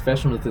say we're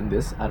professionals in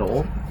this at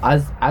all.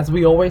 As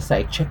we always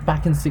say, check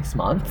back in 6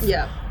 months.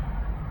 Yeah.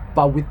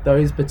 But with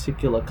those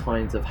particular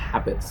kinds of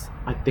habits,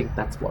 I think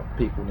that's what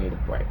people need to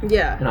break.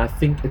 Yeah. And I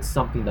think it's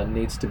something that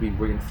needs to be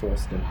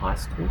reinforced in high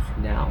schools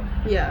now.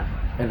 Yeah.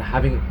 And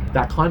having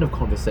that kind of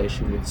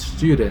conversation with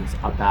students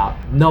about,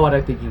 no, I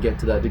don't think you can get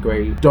to that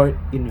degree. Don't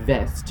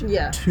invest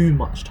too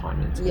much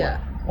time into it.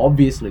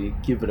 Obviously,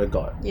 give it a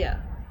go.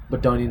 Yeah.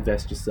 But don't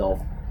invest yourself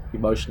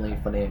emotionally,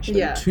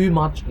 financially, too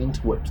much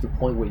into it to the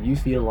point where you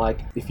feel like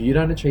if you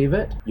don't achieve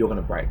it, you're going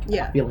to break.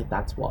 Yeah. I feel like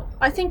that's what.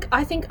 I think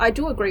I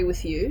do agree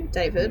with you,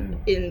 David,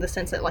 in the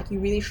sense that, like, you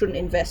really shouldn't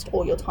invest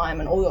all your time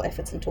and all your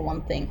efforts into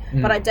one thing.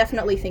 But I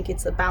definitely think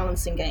it's a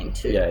balancing game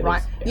too,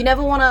 right? You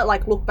never want to,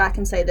 like, look back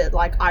and say that,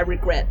 like, I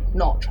regret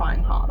not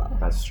trying harder.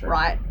 That's true.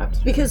 Right?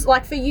 Absolutely. Because,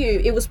 like, for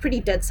you, it was pretty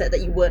dead set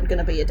that you weren't going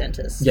to be a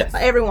dentist. Yes.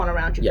 Like, everyone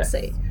around you could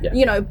see.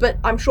 Yeah. But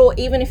I'm sure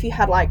even if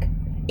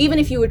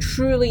you were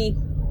truly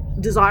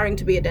desiring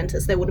to be a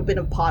dentist, there would have been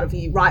a part of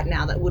you right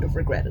now that would have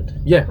regretted.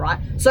 Yeah. Right?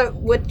 So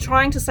we're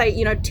trying to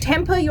say,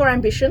 temper your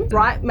ambition,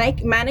 right?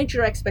 Manage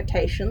your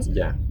expectations.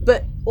 Yeah.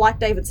 But like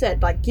David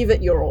said, like, give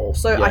it your all.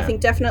 So I think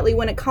definitely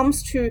when it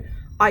comes to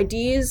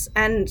ideas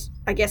and,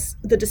 I guess,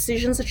 the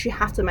decisions that you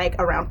have to make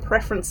around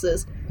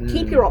preferences,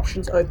 keep your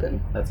options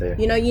open. That's it.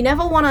 You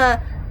never want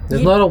to...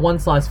 There's not a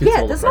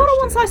one-size-fits-all. Yeah, there's not a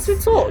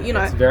one-size-fits-all,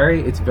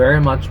 It's very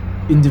much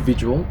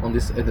individual on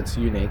this, and it's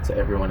unique to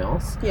everyone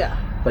else. Yeah.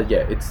 But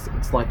yeah,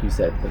 it's like you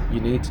said, like you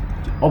need to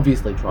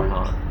obviously try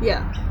hard.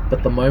 Yeah.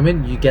 But the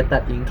moment you get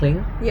that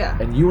inkling, Yeah.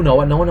 and you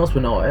know it, no one else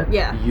will know it.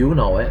 Yeah. You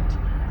know it,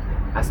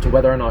 as to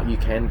whether or not you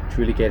can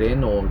truly get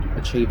in or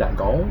achieve that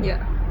goal.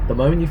 Yeah. The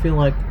moment you feel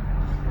like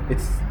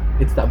it's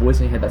that voice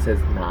in your head that says,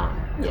 "Nah,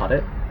 cut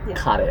it, Yeah.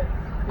 cut it."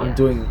 Yeah.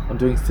 I'm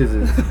doing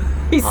scissors.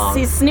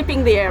 He's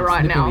snipping the air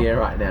right now. Snipping the air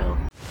right now.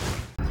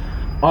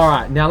 All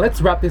right, now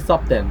let's wrap this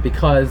up then,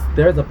 because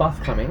there is a bus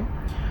coming.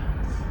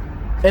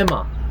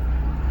 Emma,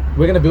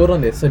 we're gonna build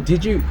on this. So,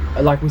 did you,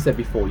 like we said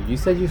before, you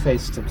said you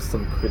faced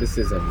some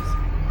criticisms,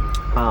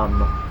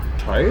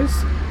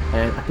 Toes,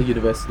 and at the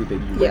university that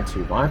you went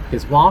to, right?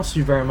 Because whilst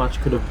you very much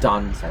could have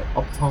done, say,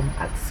 Optom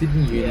at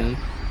Sydney Uni,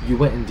 you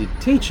went and did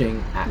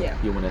teaching at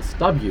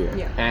UNSW.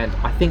 Yeah. And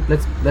I think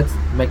let's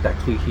make that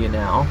clear here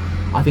now.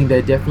 I think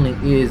there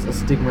definitely is a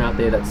stigma out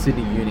there that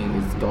Sydney Uni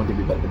is going to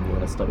be better than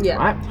UNSW,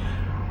 right?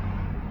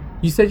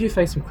 You said you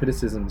faced some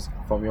criticisms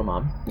from your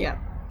mum. Yeah.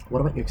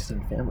 What about your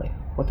extended family?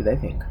 What do they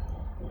think?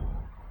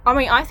 I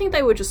mean, I think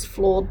they were just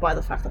floored by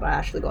the fact that I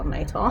actually got an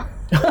ATAR.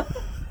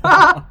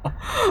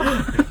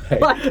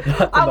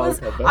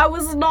 I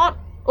was not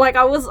like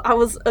I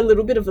was a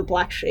little bit of a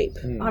black sheep.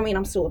 I mean,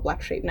 I'm still a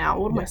black sheep now.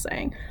 What am I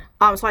saying?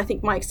 So I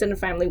think my extended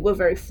family were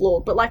very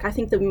flawed. But like, I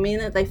think the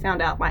minute they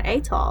found out my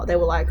ATAR, they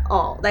were like,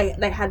 oh,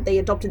 they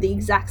adopted the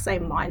exact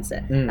same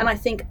mindset. And I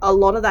think a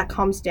lot of that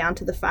comes down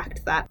to the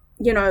fact that,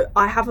 you know,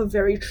 I have a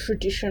very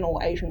traditional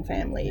Asian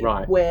family,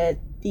 where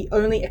the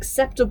only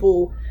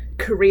acceptable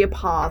career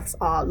paths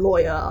are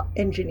lawyer,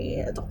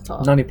 engineer, doctor.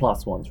 90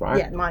 plus ones, right?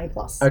 Yeah, 90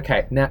 plus.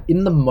 Okay, now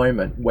in the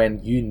moment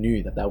when you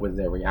knew that was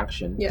their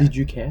reaction, did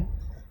you care?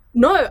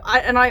 No,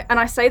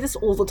 I say this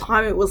all the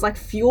time. It was like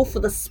fuel for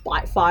the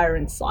spite fire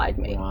inside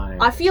me. Right.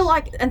 I feel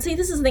like, and see,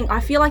 this is the thing.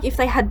 I feel like if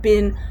they had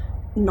been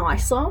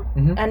nicer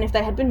and if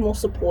they had been more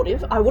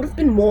supportive, I would have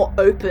been more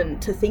open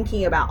to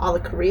thinking about other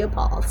career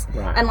paths.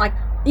 Right. And like,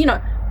 you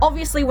know,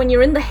 obviously when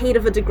you're in the heat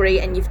of a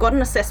degree and you've got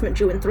an assessment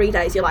due in 3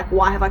 days, you're like,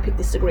 why have I picked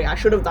this degree? I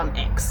should have done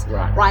X.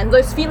 Right. And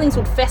those feelings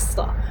would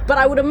fester. But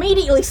I would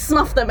immediately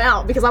snuff them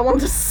out because I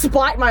wanted to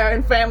spite my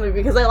own family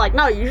because they're like,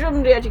 no, you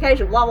shouldn't do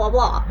education, blah, blah,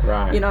 blah.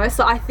 Right. You know,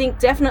 so I think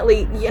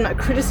definitely, you know,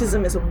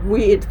 criticism is a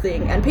weird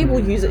thing and people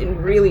use it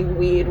in really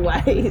weird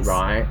ways.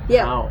 Right.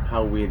 Yeah.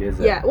 How weird is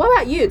it? Yeah. What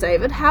about you,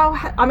 David?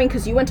 I mean,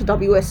 because you went to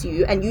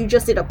WSU and you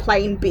just did a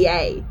plain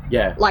BA.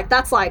 Yeah. Like,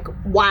 that's like,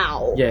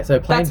 wow. Yeah, so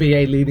plain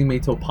BA leading me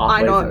to a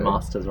pathways and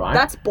masters, right?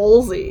 That's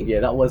ballsy. Yeah,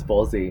 that was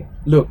ballsy.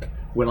 Look,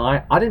 when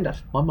I didn't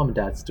actually, my mum and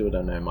dad still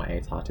don't know my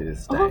ATAR to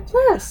this day. Oh,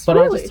 bless. But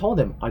really? I just told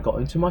them, I got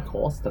into my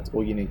course, that's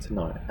all you need to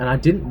know. And I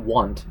didn't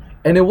want,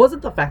 and it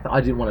wasn't the fact that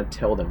I didn't want to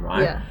tell them,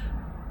 right? Yeah.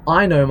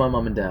 I know my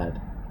mum and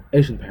dad,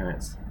 Asian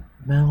parents,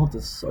 mouths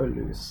are so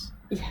loose.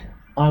 Yeah.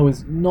 I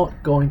was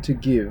not going to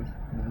give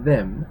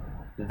them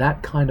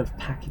that kind of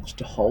package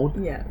to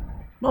hold. Yeah.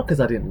 Not because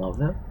I didn't love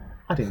them,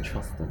 I didn't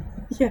trust them.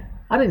 Yeah.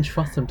 I didn't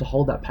trust them to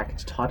hold that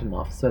package tight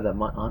enough so that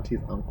my aunties,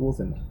 uncles,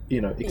 and,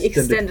 you know,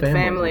 extended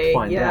family would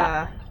find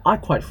out. I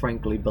quite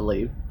frankly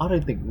believe, I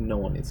don't think no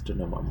one needs to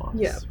know my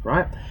marks,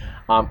 right?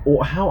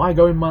 Or how I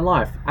go in my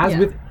life. As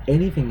with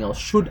anything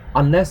else,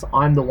 unless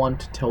I'm the one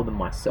to tell them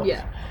myself.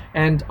 Yeah.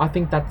 And I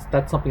think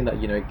that's something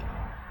that, you know,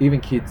 even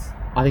kids,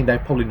 I think they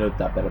probably know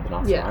that better than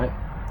us, right?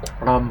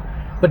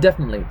 But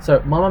definitely.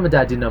 So my mum and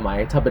dad didn't know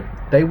my ATAR, but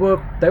they were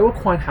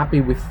quite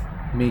happy with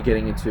me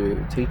getting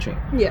into teaching.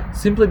 Yeah.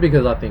 Simply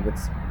because I think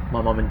it's my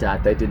mum and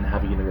dad, they didn't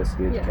have a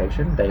university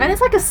education. And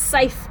it's like a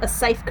safe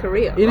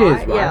career. It is,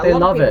 right? Yeah, they a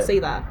lot love of people it. see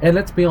that. And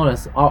let's be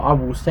honest, I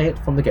will say it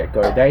from the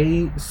get-go.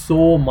 They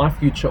saw my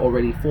future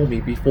already for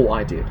me before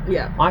I did.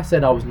 Yeah. I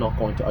said I was not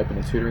going to open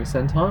a tutoring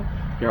centre.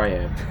 Here I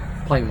am,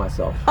 playing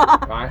myself,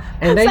 right?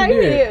 And they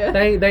knew.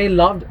 They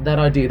loved that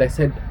idea. They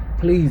said,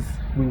 please,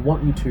 we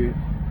want you to.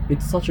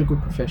 It's such a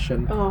good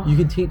profession. Oh. You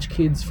can teach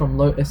kids from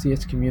low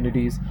SES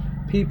communities,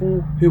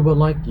 people who were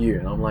like you.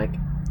 And I'm like,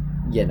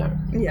 yeah, no.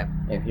 Yeah.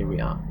 And here we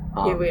are.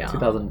 Here we are.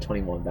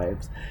 2021,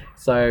 babes.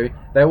 So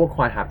they were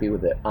quite happy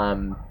with it.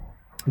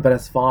 But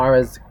as far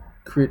as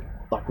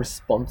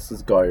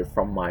responses go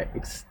from my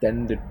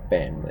extended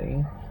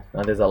family,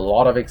 now there's a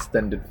lot of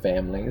extended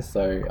families.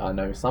 So I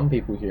know some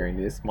people hearing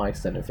this, my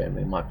extended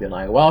family might be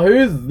like, well,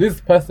 who's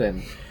this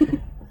person?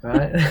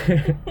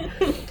 Right?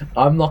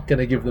 I'm not going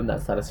to give them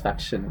that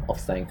satisfaction of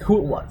saying who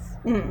it was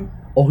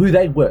or who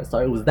they were. So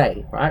it was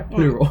they, right?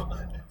 Plural.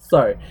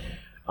 So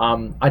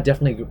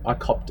I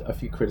copped a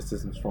few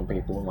criticisms from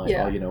people like,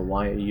 oh, you know,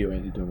 why are you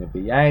only doing a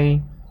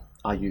BA?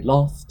 Are you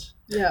lost?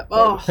 Yeah.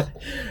 Oh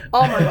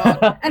my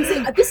God. And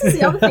see, this is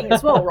the other thing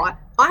as well, right?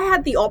 I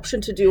had the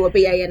option to do a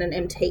BA and an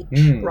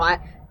MTech,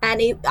 right?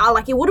 And it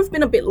would have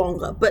been a bit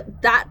longer,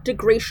 but that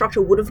degree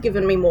structure would have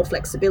given me more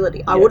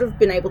flexibility. I would have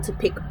been able to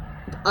pick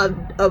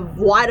a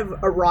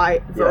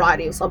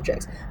variety of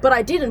subjects. But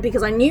I didn't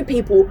because I knew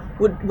people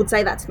would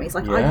say that to me. It's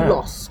like, Yeah. are you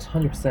lost?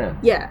 100%.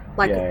 Yeah,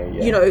 like, Yeah.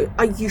 you know,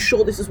 are you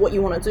sure this is what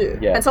you want to do?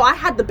 Yeah. And so I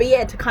had the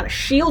BEd to kind of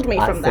shield me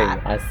from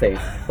that. I see.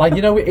 Like,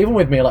 you know, even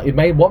with me, like,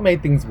 what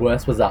made things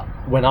worse was that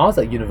when I was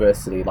at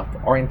university, like,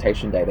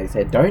 orientation day, they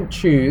said, don't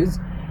choose,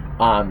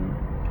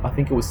 I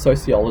think it was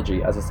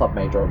sociology as a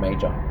sub-major or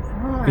major.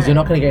 Because you're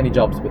not going to get any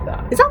jobs with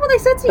that. Is that what they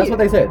said to you? That's what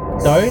they said.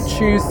 Don't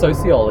choose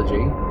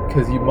sociology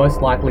because you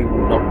most likely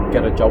will not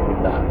get a job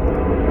with that.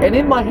 And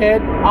in my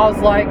head, I was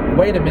like,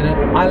 wait a minute,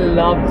 I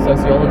love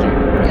sociology.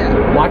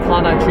 Yeah. Why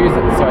can't I choose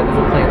it? Sorry, there's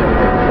a plane over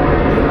here.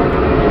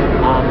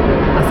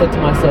 I said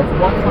to myself,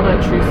 why can't I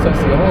choose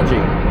sociology?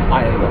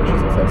 I ended up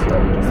choosing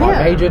sociology. So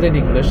I majored in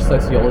English,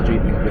 sociology,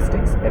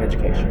 linguistics, and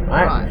education,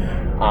 right?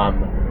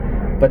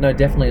 But no,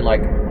 definitely,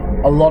 like,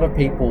 a lot of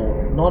people,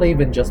 not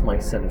even just my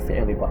extended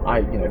family, but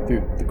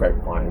through the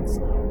grapevines,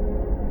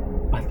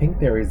 I think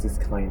there is this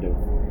kind of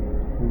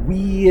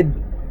weird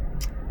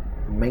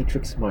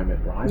matrix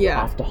moment, right? Yeah.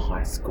 After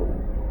high school,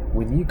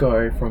 when you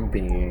go from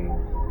being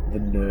the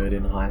nerd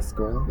in high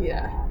school,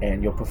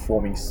 and you're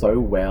performing so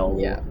well,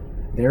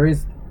 there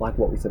is, like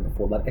what we said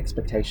before, that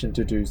expectation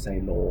to do,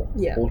 say, law,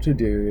 or to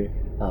do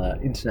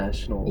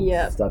international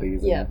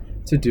studies, and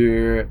to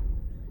do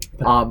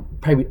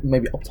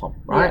maybe Optom,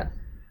 right?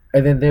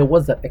 And then there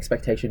was that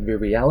expectation, the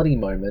reality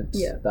moment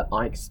that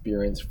I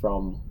experienced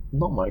from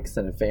not my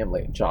extended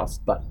family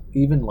but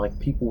even like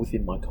people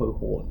within my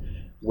cohort,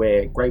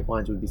 where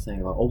grapevines would be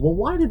saying like, oh, well,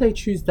 why did they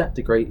choose that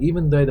degree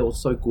even though they were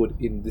so good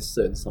in this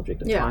certain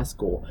subject at high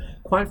school?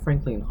 Quite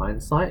frankly, in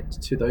hindsight,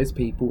 to those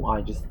people,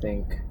 I just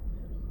think,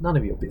 none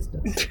of your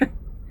business.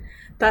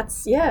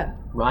 That's,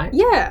 right?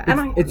 Yeah.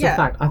 It's a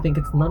fact. I think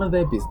it's none of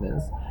their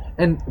business.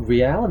 And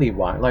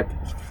reality-wise, like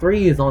 3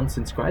 years on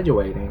since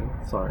graduating,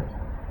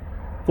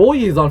 4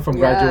 years on from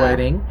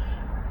graduating,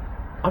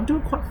 I'm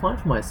doing quite fine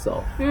for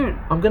myself.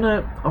 I'm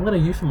gonna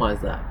euphemize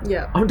that.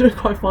 Yeah. I'm doing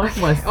quite fine for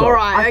myself. All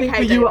right. I think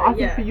for you, I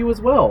think for you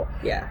as well.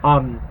 Yeah.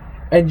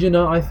 And you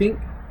know, I think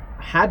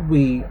had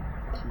we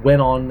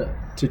went on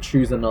to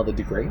choose another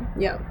degree,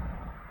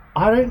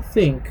 I don't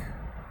think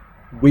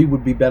we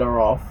would be better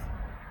off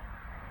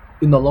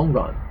in the long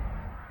run.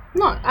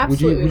 No,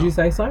 absolutely. Would you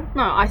say so?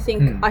 No, I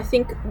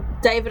think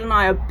David and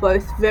I are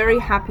both very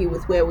happy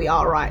with where we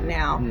are right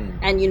now.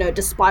 And, you know,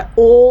 despite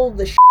all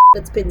the shit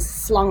that's been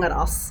slung at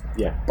us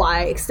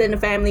by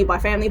extended family,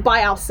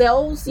 by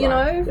ourselves, you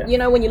know,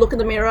 when you look in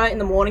the mirror in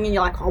the morning and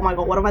you're like, oh my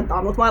God, what have I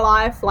done with my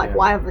life? Like,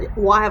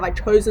 why have I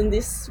chosen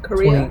this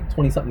career?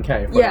 20-something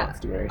K for an arts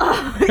degree.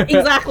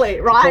 Exactly,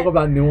 right? Talk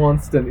about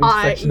nuanced and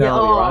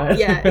intersectionality, right?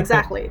 Yeah,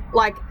 exactly.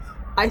 Like,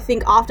 I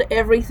think after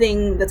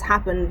everything that's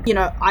happened, you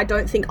know, I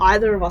don't think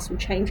either of us will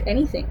change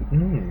anything.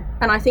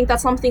 And I think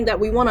that's something that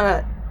we want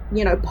to,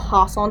 you know,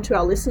 pass on to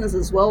our listeners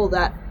as well,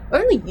 that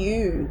only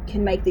you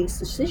can make these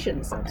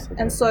decisions. Absolutely.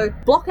 And so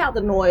block out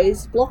the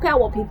noise, block out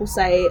what people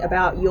say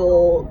about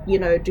your, you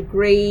know,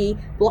 degree,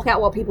 block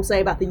out what people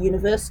say about the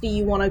university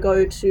you want to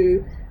go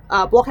to,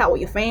 block out what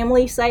your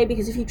family say,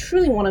 because if you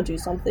truly want to do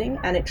something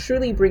and it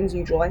truly brings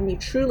you joy and you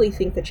truly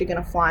think that you're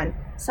going to find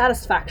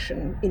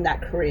satisfaction in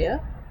that career,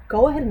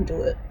 go ahead and do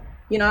it.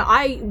 You know,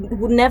 I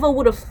never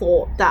would have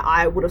thought that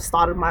I would have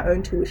started my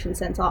own tuition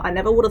center. I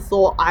never would have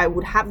thought I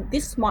would have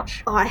this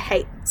much. I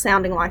hate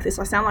sounding like this.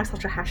 I sound like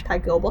such a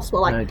hashtag girl boss,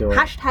 but like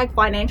hashtag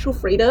financial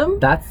freedom.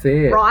 That's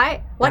it.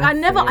 Right? Like I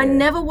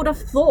never would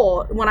have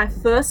thought when I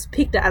first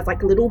picked it as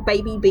like little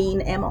baby bean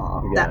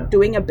Emma that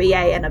doing a BA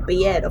and a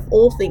BEd of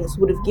all things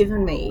would have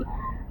given me,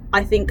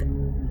 I think,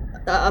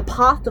 a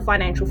path to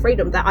financial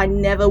freedom that I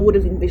never would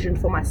have envisioned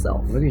for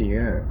myself. Look at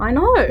you. I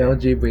know.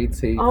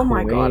 LGBT. Oh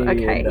my God.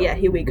 Okay. Yeah,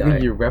 here we go.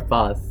 You rep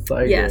us. So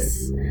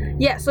yes. Good.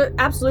 Yeah, so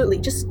absolutely.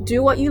 Just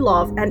do what you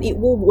love and it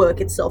will work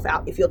itself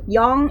out. If you're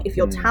young, if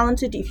you're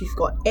talented, if you've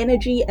got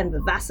energy and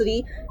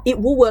vivacity, it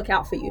will work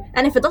out for you.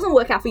 And if it doesn't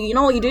work out for you, you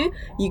know what you do?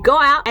 You go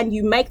out and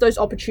you make those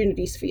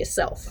opportunities for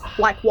yourself,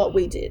 like what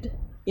we did.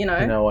 You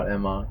know what,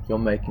 Emma? You're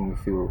making me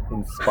feel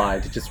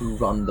inspired to just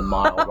run the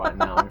mile right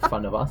now in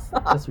front of us.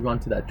 Just run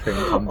to that tree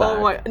and come back.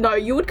 Oh my! No,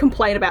 you would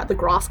complain about the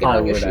grass getting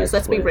on your shoes.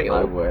 Let's be real.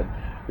 I would.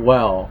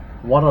 Well,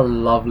 what a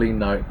lovely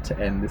note to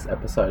end this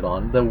episode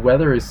on. The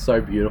weather is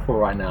so beautiful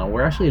right now.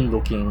 We're actually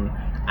looking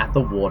at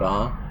the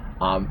water,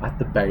 at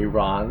the bay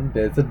run.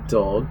 There's a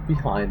dog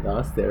behind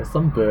us. There are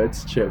some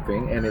birds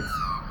chirping, and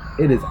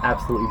it is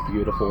absolutely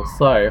beautiful.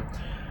 So,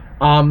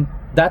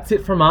 that's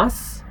it from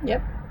us.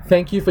 Yep.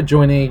 Thank you for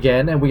joining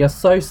again, and we are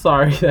so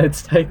sorry that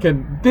it's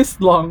taken this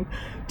long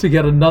to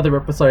get another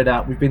episode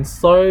out. We've been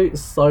so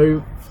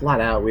flat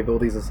out with all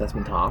these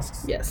assessment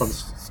tasks from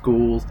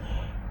schools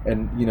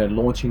and, you know,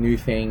 launching new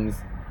things.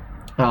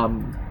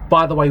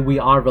 By the way, we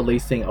are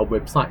releasing a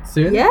website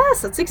soon.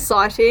 Yes, that's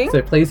exciting.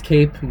 So please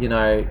keep, you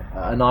know,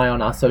 an eye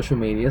on our social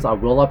medias. I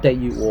will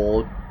update you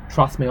all.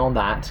 Trust me on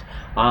that.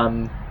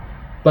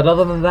 But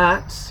other than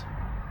that,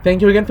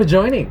 thank you again for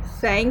joining.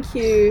 Thank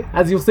you.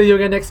 As you'll see you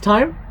again next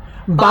time.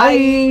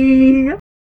 Bye.